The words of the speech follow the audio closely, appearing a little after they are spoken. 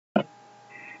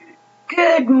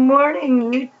Good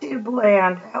morning, YouTube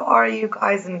land. How are you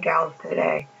guys and gals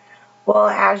today? Well,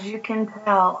 as you can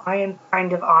tell, I am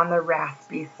kind of on the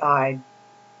raspy side.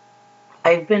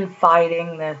 I've been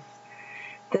fighting this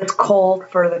cold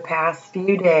for the past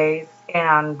few days,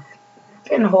 and it's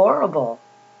been horrible.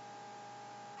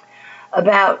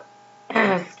 About,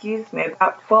 excuse me,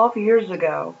 about 12 years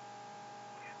ago,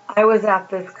 I was at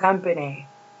this company,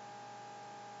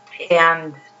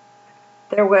 and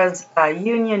there was a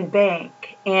Union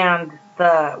Bank, and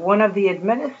one of the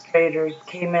administrators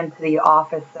came into the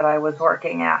office that I was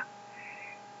working at,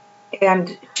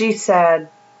 and she said,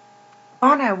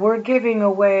 "Anna, we're giving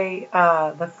away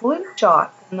the flu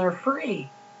shots, and they're free."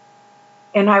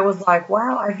 And I was like,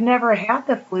 "Wow, I've never had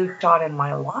the flu shot in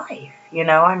my life." I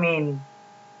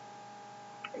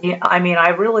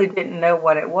really didn't know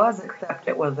what it was, except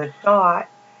it was a shot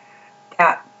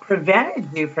that prevented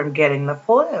you from getting the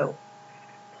flu.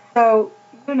 So,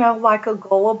 like a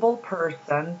gullible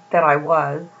person that I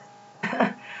was,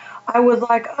 I was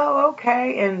like, oh,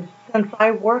 okay. And since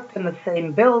I worked in the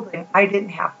same building, I didn't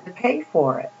have to pay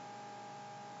for it.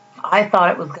 I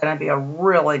thought it was going to be a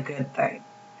really good thing.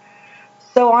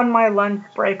 So on my lunch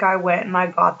break, I went and I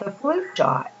got the flu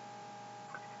shot.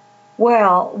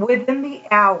 Well, within the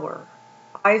hour,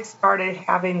 I started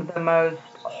having the most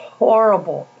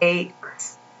horrible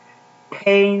aches,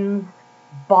 pains,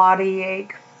 body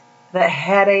aches, the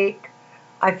headache.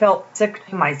 I felt sick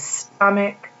to my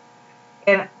stomach.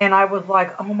 And I was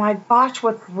like, oh my gosh,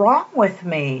 what's wrong with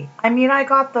me? I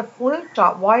got the flu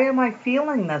shot. Why am I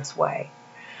feeling this way?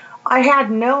 I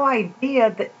had no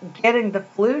idea that getting the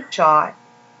flu shot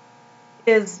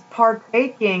is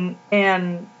partaking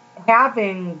in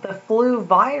having the flu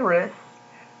virus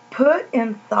put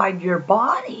inside your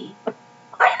body.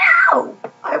 I know.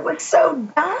 I was so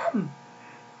dumb.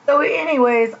 So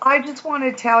anyways, I just want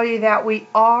to tell you that we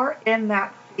are in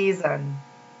that season.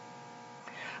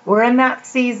 We're in that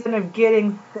season of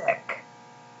getting sick.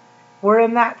 We're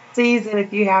in that season,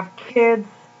 if you have kids,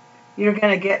 you're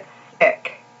going to get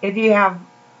sick. If you have,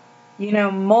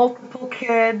 multiple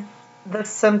kids, the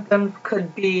symptoms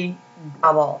could be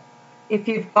double. If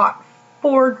you've got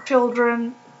 4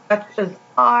 children, such as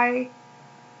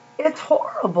it's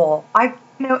horrible.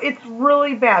 It's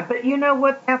really bad. But you know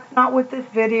what? That's not what this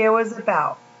video is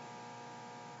about.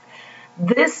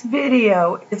 This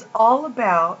video is all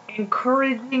about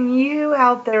encouraging you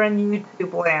out there in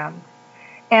YouTube land.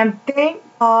 And thank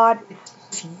God it's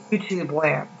just YouTube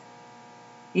land.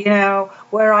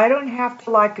 Where I don't have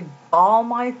to doll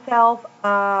myself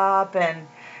up and,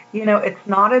 it's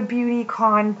not a beauty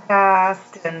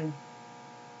contest and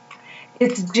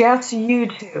it's just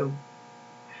YouTube.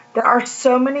 There are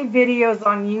so many videos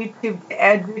on YouTube to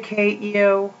educate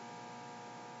you,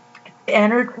 to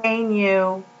entertain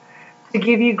you, to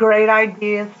give you great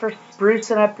ideas for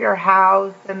sprucing up your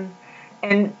house and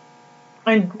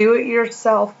do it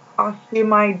yourself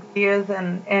costume ideas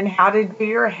and how to do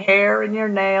your hair and your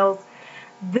nails.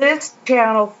 This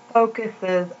channel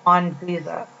focuses on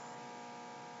Jesus.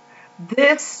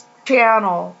 This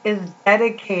channel is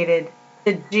dedicated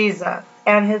to Jesus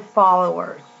and his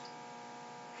followers.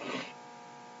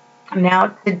 Now,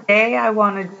 today I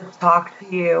want to just talk to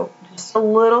you just a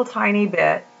little tiny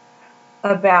bit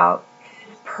about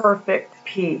his perfect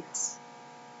peace.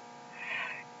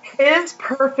 His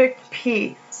perfect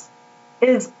peace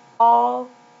is all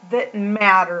that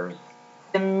matters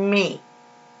to me,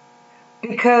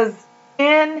 because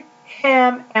in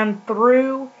him and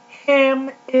through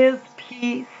him is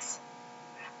peace.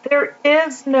 There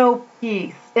is no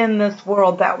peace in this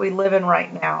world that we live in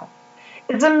right now.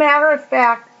 As a matter of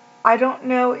fact, I don't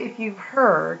know if you've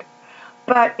heard,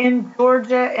 but in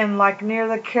Georgia and near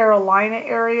the Carolina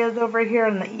areas over here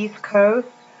on the East Coast,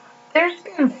 there's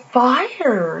been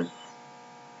fires.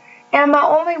 And the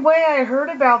only way I heard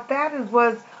about that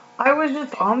was I was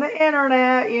just on the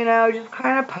internet, just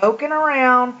kind of poking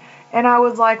around, and I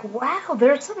was like, wow,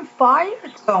 there's some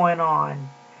fires going on.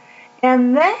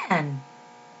 And then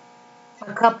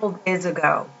a couple days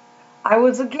ago, I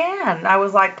was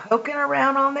poking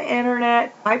around on the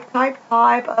internet, type,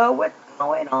 oh, what's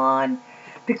going on?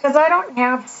 Because I don't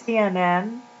have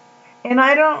CNN, and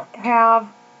I don't have,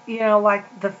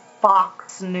 the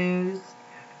Fox News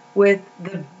with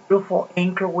the beautiful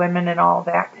anchor women and all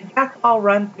that. That's all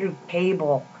run through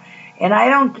cable, and I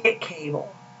don't get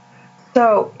cable.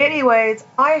 So anyways,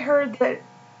 I heard that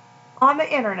on the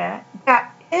internet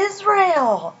that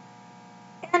Israel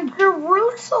and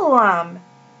Jerusalem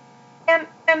and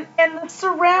the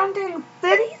surrounding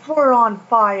cities were on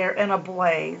fire and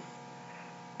ablaze.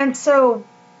 And so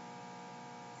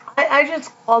I just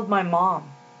called my mom.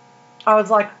 I was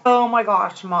like, oh my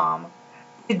gosh, Mom,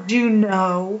 did you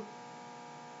know?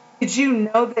 Did you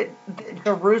know that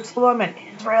Jerusalem and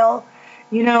Israel,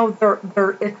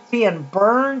 it's being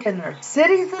burned and there's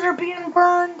cities that are being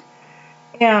burned?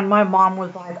 And my mom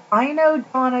was like, I know,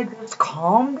 Donna, just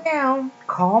calm down,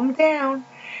 calm down.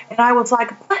 And I was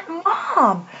like, but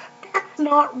Mom, that's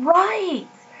not right.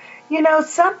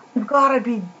 Something's got to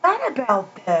be done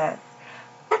about this.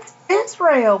 That's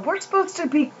Israel. We're supposed to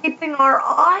be keeping our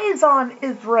eyes on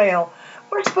Israel.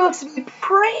 We're supposed to be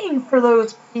praying for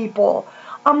those people.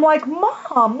 I'm like,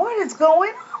 Mom, what is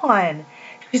going on?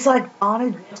 She's like,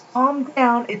 Donna, just calm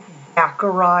down. It's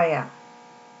Zechariah.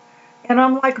 And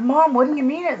I'm like, Mom, what do you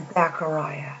mean it's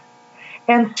Zechariah?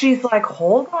 And she's like,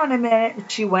 hold on a minute.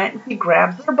 And she went and she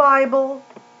grabs her Bible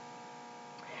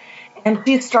and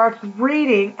she starts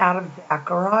reading out of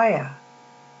Zechariah.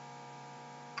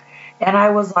 And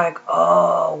I was like,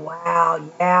 oh, wow,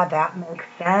 yeah, that makes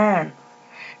sense.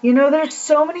 There's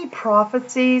so many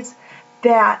prophecies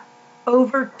that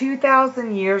over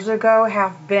 2,000 years ago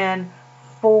have been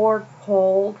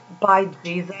foretold by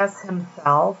Jesus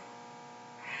himself.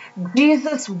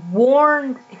 Jesus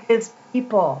warned his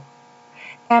people.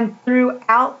 And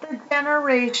throughout the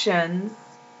generations,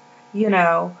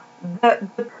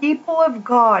 the people of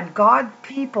God, God's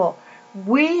people,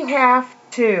 we have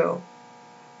to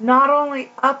not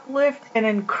only uplift and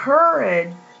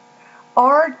encourage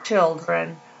our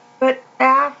children, but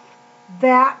pass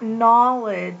that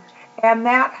knowledge and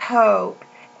that hope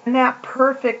and that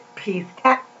perfect peace,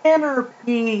 that inner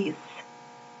peace.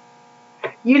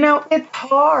 It's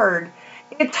hard.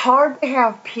 It's hard to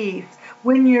have peace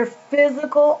when your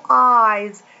physical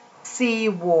eyes see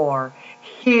war,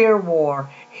 hear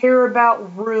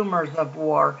about rumors of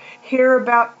war, hear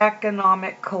about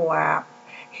economic collapse,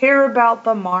 hear about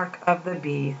the mark of the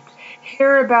beast,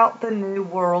 hear about the New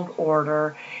World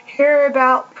Order, hear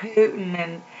about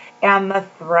Putin and the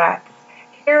threats,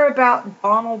 hear about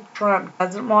Donald Trump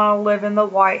doesn't want to live in the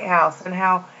White House and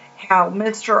how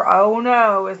Mr. Oh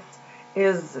No is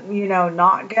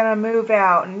not going to move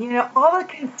out. And, all the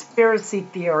conspiracy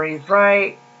theories,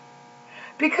 right?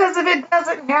 Because if it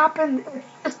doesn't happen, it's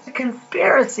just a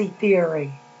conspiracy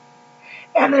theory.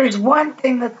 And there's one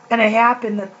thing that's going to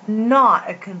happen that's not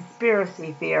a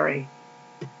conspiracy theory.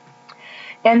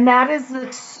 And that is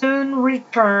the soon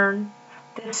return,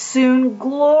 the soon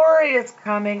glorious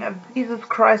coming of Jesus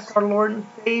Christ, our Lord and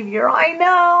Savior. I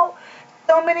know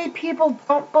so many people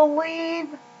don't believe.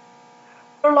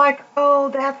 They're like, oh,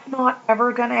 that's not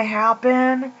ever going to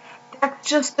happen. That's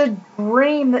just a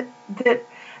dream that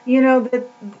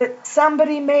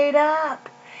somebody made up.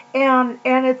 And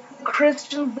it's the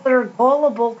Christians that are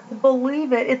gullible to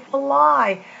believe it. It's a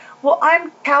lie. Well,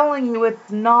 I'm telling you,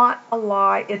 it's not a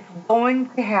lie. It's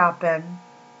going to happen.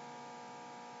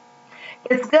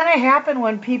 It's going to happen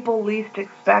when people least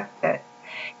expect it.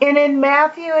 And in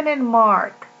Matthew and in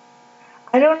Mark,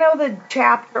 I don't know the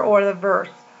chapter or the verse,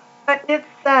 but it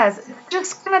says it's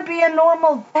just going to be a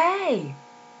normal day.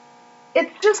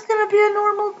 It's just going to be a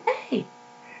normal day.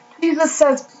 Jesus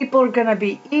says people are going to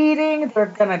be eating, they're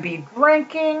going to be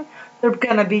drinking, they're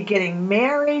going to be getting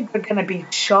married, they're going to be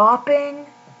shopping,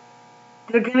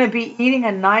 they're going to be eating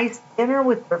a nice dinner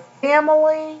with their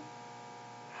family,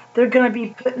 they're going to be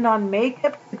putting on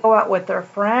makeup to go out with their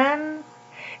friends.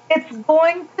 It's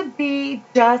going to be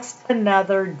just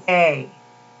another day.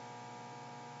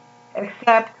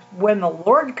 Except when the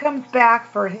Lord comes back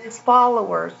for his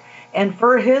followers and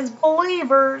for his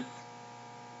believers.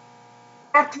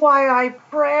 That's why I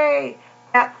pray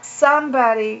that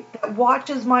somebody that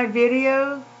watches my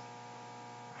videos,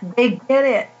 they get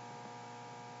it.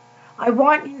 I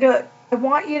want you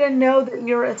to know that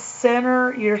you're a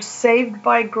sinner, you're saved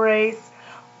by grace.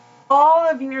 All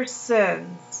of your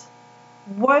sins,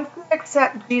 once you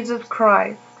accept Jesus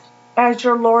Christ as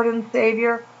your Lord and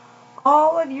Savior,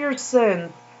 all of your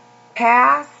sins,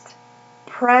 past,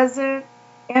 present,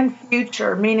 and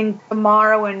future, meaning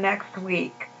tomorrow and next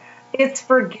week, it's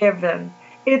forgiven.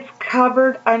 It's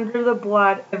covered under the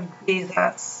blood of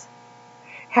Jesus.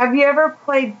 Have you ever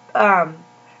played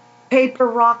paper,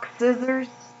 rock, scissors?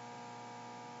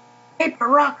 Paper,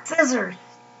 rock, scissors.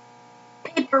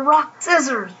 Paper, rock,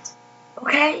 scissors.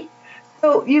 Okay?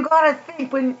 So you got to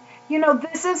think when,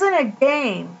 this isn't a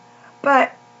game,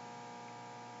 but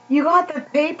you got the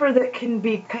paper that can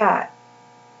be cut.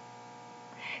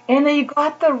 And then you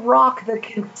got the rock that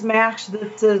can smash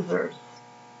the scissors.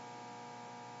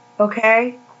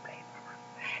 Okay?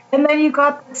 And then you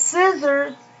got the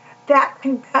scissors that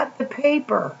can cut the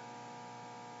paper.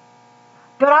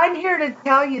 But I'm here to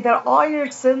tell you that all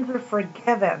your sins are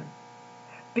forgiven.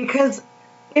 Because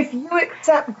If you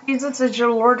accept Jesus as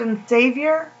your Lord and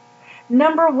Savior,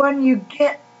 number one, you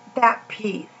get that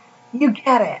peace. You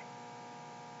get it.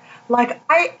 Like,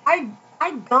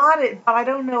 I got it, but I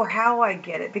don't know how I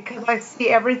get it because I see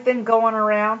everything going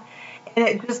around, and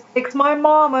it just takes my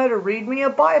mama to read me a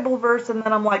Bible verse, and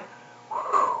then I'm like,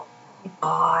 whew,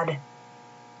 God,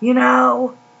 you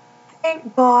know,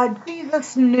 thank God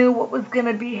Jesus knew what was going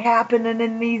to be happening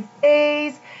in these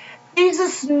days.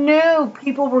 Jesus knew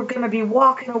people were going to be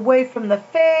walking away from the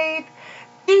faith.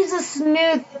 Jesus knew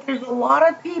that there's a lot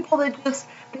of people that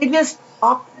they just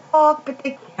talk the talk, but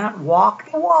they can't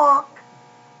walk the walk.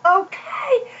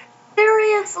 Okay,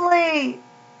 seriously,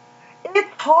 it's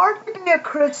hard to be a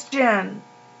Christian.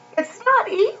 It's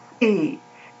not easy.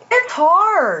 It's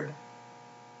hard.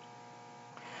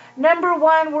 Number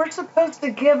one, we're supposed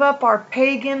to give up our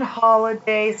pagan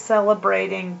holiday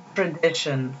celebrating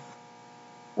traditions.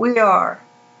 We are.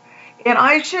 And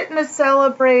I shouldn't have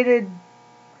celebrated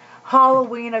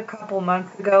Halloween a couple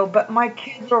months ago, but my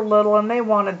kids are little and they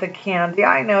wanted the candy.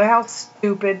 I know, how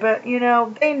stupid, but they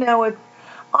know it's.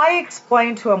 I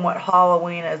explained to them what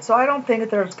Halloween is, so I don't think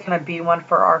that there's going to be one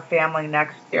for our family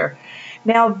next year.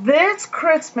 Now, this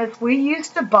Christmas, we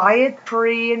used to buy a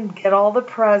tree and get all the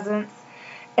presents.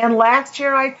 And last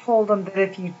year I told them that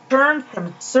if you turn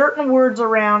some certain words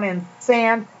around in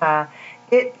Santa,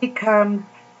 it becomes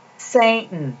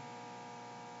Satan.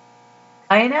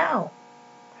 I know.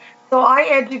 So I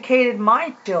educated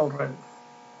my children.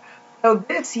 So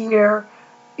this year,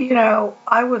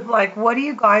 I was like, what do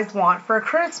you guys want for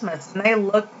Christmas? And they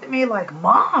looked at me like,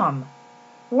 Mom,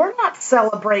 we're not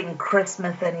celebrating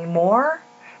Christmas anymore.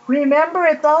 Remember,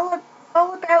 it's all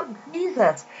about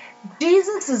Jesus.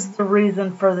 Jesus is the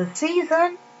reason for the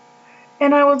season.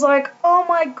 And I was like, oh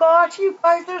my gosh, you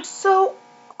guys are so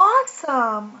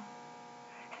awesome.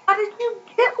 How did you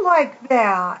get like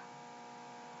that?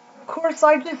 Of course,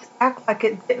 I just act like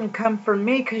it didn't come from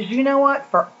me because you know what?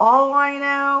 For all I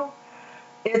know,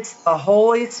 it's the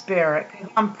Holy Spirit.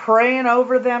 I'm praying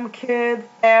over them kids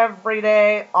every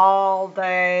day, all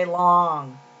day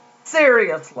long.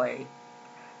 Seriously.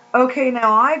 Okay,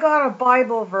 now I got a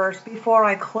Bible verse before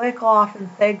I click off and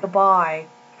say goodbye.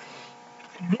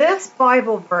 This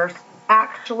Bible verse is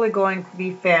actually going to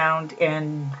be found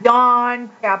in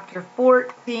John chapter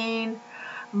 14,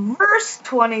 verse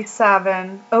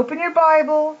 27. Open your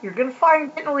Bible. You're going to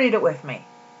find it and read it with me.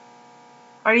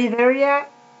 Are you there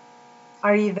yet?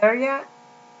 Are you there yet?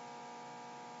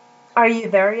 Are you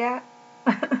there yet?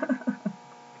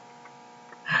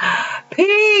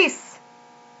 Peace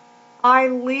I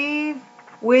leave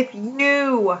with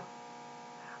you.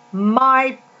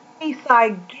 My peace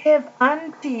I give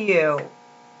unto you.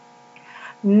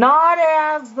 Not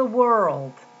as the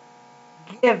world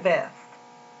giveth,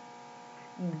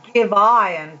 give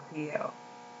I unto you.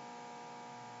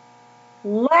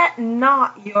 Let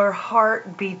not your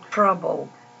heart be troubled,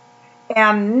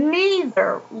 and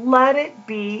neither let it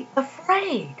be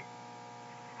afraid.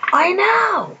 I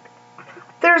know.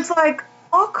 There's like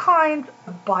all kinds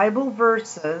of Bible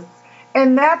verses,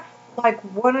 and that's like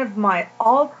one of my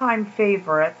all-time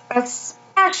favorites,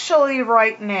 especially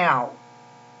right now.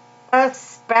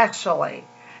 Especially.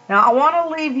 Now, I want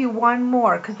to leave you one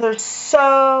more because there's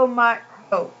so much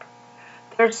hope.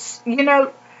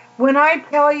 When I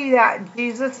tell you that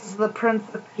Jesus is the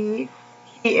Prince of Peace,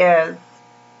 He is.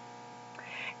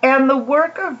 And the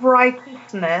work of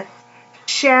righteousness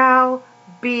shall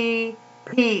be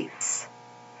peace.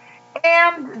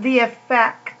 And the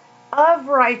effect of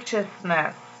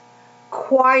righteousness,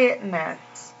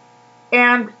 quietness,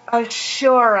 and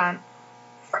assurance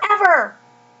forever.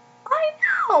 I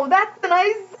know, that's in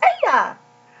Isaiah.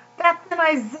 That's in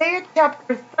Isaiah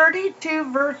chapter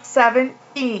 32, verse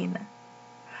 17.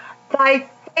 Thy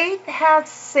faith has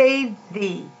saved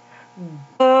thee.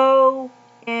 Go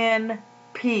in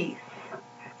peace.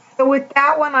 So with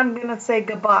that one, I'm going to say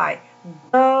goodbye.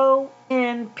 Go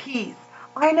in peace.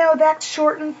 I know that's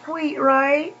short and sweet,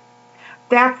 right?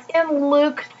 That's in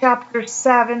Luke chapter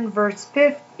 7, verse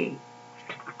 50.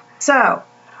 So,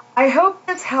 I hope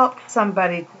this helped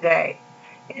somebody today.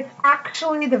 It's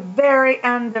actually the very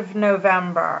end of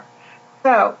November.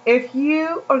 So, if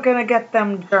you are going to get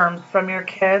them germs from your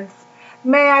kids,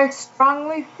 may I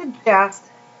strongly suggest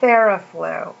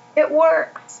Theraflu. It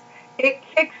works. It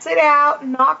kicks it out,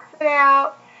 knocks it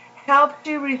out, helps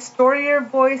you restore your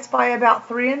voice by about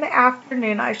 3 in the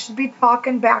afternoon. I should be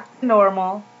talking back to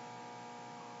normal.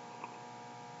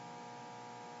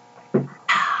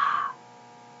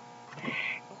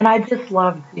 And I just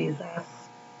love Jesus.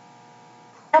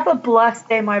 Have a blessed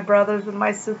day, my brothers and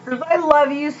my sisters. I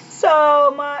love you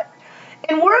so much.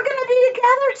 And we're going to be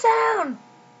together soon.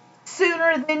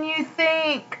 sooner than you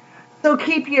think. So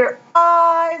keep your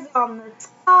eyes on the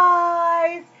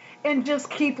skies and just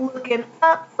keep looking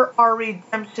up, for our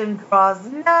redemption draws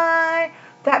nigh.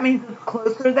 That means it's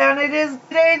closer than it is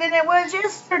today than it was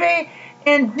yesterday.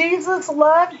 And Jesus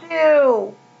loves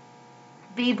you.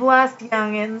 Be blessed,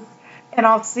 youngins. And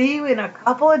I'll see you in a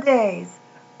couple of days.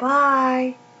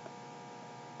 Bye.